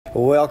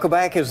Welcome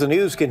back as the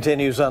news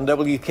continues on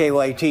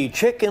WKYT.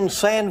 Chicken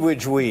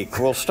Sandwich Week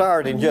will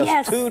start in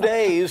just 2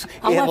 days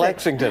in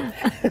Lexington.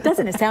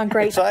 Doesn't it sound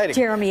great? Exciting.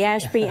 Jeremy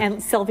Ashby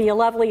and Sylvia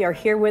Lovely are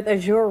here with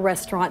Azure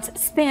Restaurant's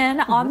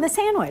spin on the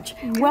sandwich.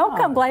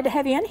 Welcome. Glad to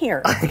have you in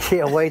here. I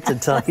can't wait to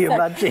tell you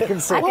about chicken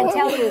sandwich. I can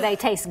tell you they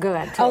taste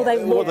good, too. Oh,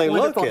 they look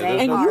wonderful. It.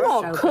 And you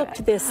all so cooked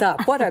good. this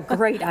up. What a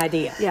great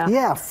idea.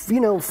 Yeah, you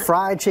know,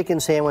 Fried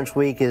Chicken Sandwich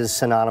Week is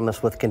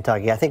synonymous with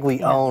Kentucky. I think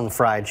we own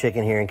fried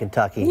chicken here in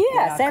Kentucky.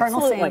 Yes, Colonel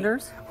absolutely.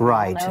 Sanders.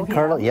 Right.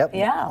 Colonel,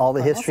 Yeah. all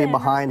the history Sanders.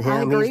 behind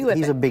I him. agree with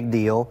He's it. a big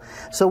deal.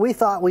 So we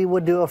thought we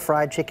would do a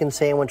Fried Chicken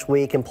Sandwich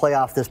Week and play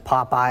off this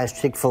Popeyes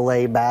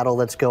Chick-fil-A battle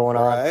that's going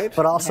on. Right.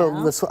 But also,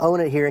 let's own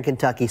it here in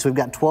Kentucky. So we've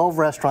got 12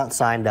 restaurants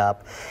signed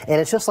up.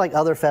 And it's just like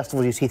other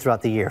festivals you see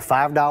throughout the year.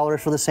 $5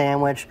 for the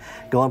sandwich.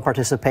 Go and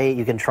participate.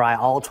 You can try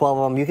all 12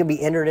 of them. You can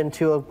be entered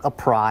into a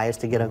prize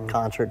to get a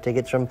concert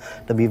tickets from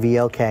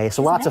WVLK.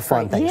 So lots of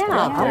fun things.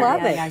 I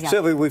love it.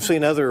 Sylvia, we've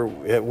seen other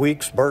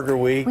weeks, Burger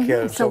Week,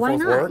 So why forth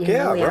not? work. You know,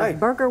 Yeah, we right. have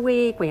Burger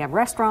Week, we have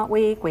Restaurant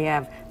Week, we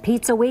have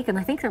Pizza Week, and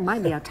I think there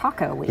might be a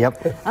Taco Week.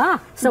 Yep.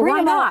 So Bring why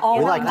them not? all.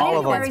 We like all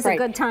of them. January is a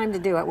good time to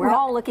do it. We're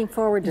all looking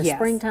forward to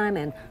springtime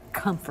and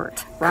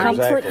comfort, right?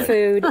 Comfort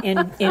food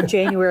in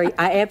January.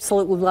 I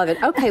absolutely love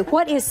it. Okay,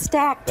 what is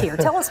stacked here?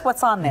 Tell us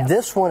what's on this.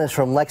 This one is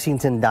from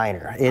Lexington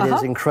Diner. It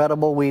is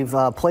incredible. We've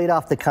played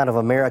off the kind of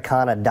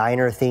Americana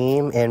diner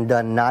theme and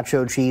done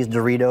nacho cheese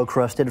Dorito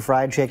crusted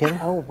fried chicken.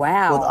 Oh,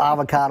 wow. With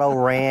avocado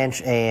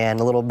ranch and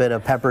a little bit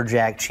of pepper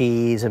jack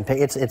cheese, and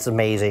it's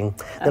amazing.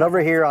 Then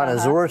over here on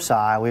Azure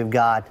side, we've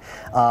got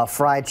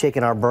fried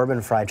chicken, our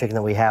bourbon fried chicken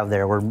that we have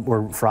there.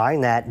 We're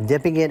frying that,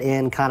 dipping it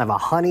in kind of a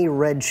honey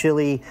red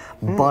chili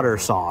butter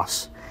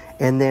sauce,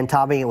 and then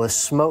topping it with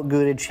smoked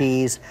Gouda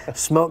cheese,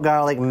 smoked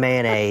garlic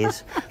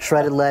mayonnaise,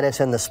 shredded lettuce,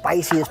 and the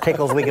spiciest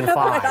pickles we can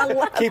find.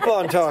 Keep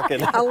on talking.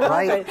 I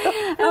love it.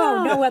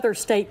 Oh, no other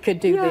state could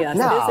do this.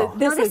 No.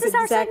 This is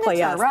our exactly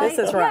signature, us. right?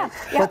 This is right.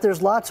 But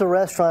there's lots of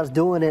restaurants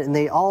doing it, and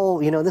they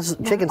all, you know,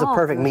 chicken's a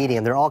perfect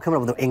medium. They're all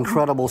coming up with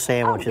incredible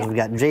sandwiches. We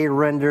got J.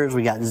 Renders,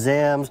 we got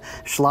Zim's,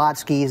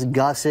 Schlotsky's,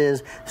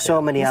 Gus's,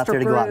 so many out there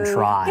to go out and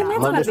try. And that's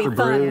Love going to be Mr.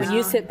 fun Brew's. when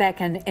you sit back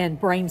and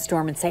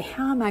brainstorm and say,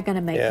 how am I going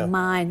to make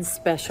mine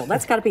special?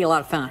 That's got to be a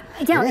lot of fun.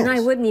 Yeah, and Yes. I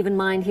wouldn't even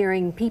mind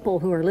hearing people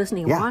who are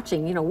listening and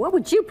watching, you know, what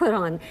would you put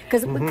on?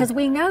 Because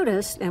we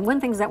noticed, and one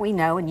of the things that we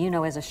know, and you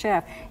know as a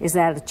chef, is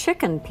that a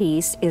chicken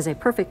piece is a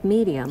perfect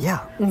medium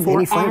for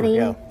any flavor.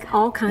 adding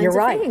all kinds You're of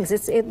right. things.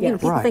 You know,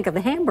 people think of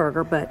the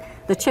hamburger, but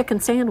the chicken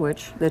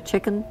sandwich, the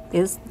chicken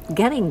is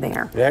getting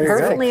there, There you go.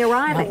 perfectly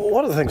arriving.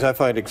 One of the things I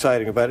find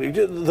exciting about it,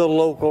 the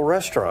local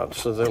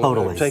restaurants that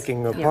are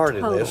taking a part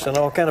in this and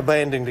all kind of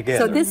banding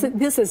together. So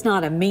this is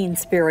not a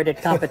mean-spirited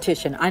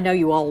competition. I know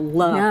you all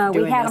love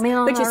doing this,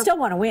 but you still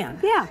want to win.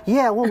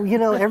 Yeah, well, you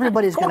know,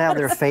 everybody's going to have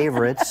their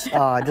favorites.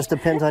 It just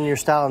depends on your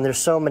style, and there's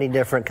so many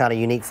different kind of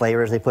unique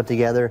flavors they put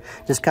together.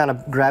 Just kind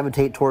of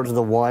gravitate towards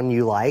the one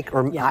you like.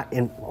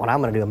 And what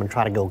I'm going to do, I'm going to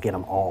try to go get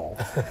them all.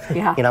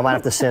 You know, I might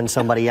have to send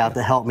somebody out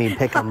to help me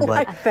pick them,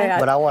 but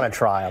I want to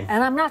try them.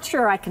 And I'm not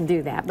sure I can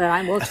do that, but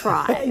I will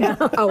try.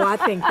 Oh, I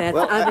think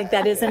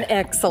that is an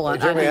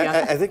excellent Jeremy,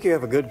 idea. I think you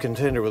have a good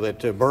contender with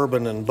it,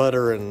 bourbon and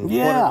butter and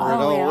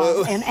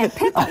And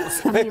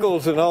pickles.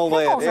 pickles and all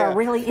that. Pickles are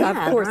really in,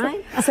 Of course.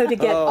 right? So to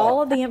get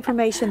all of the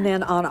information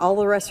then on all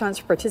the restaurants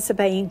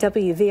participating,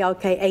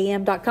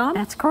 WVLKAM.com?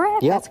 That's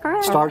correct. Yep. That's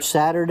correct. Starts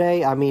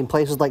Saturday. I mean,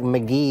 places like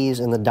McGee's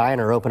and the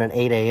diner open at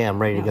 8 a.m.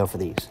 ready to go for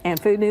these. And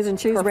Food News and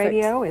Chews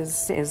Radio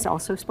is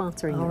also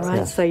sponsoring All this.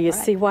 right, so you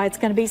see why it's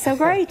going to be so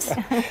great.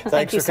 Thanks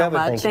Thank you for so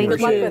coming. much. Thank you.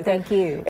 Thank you. Thank you.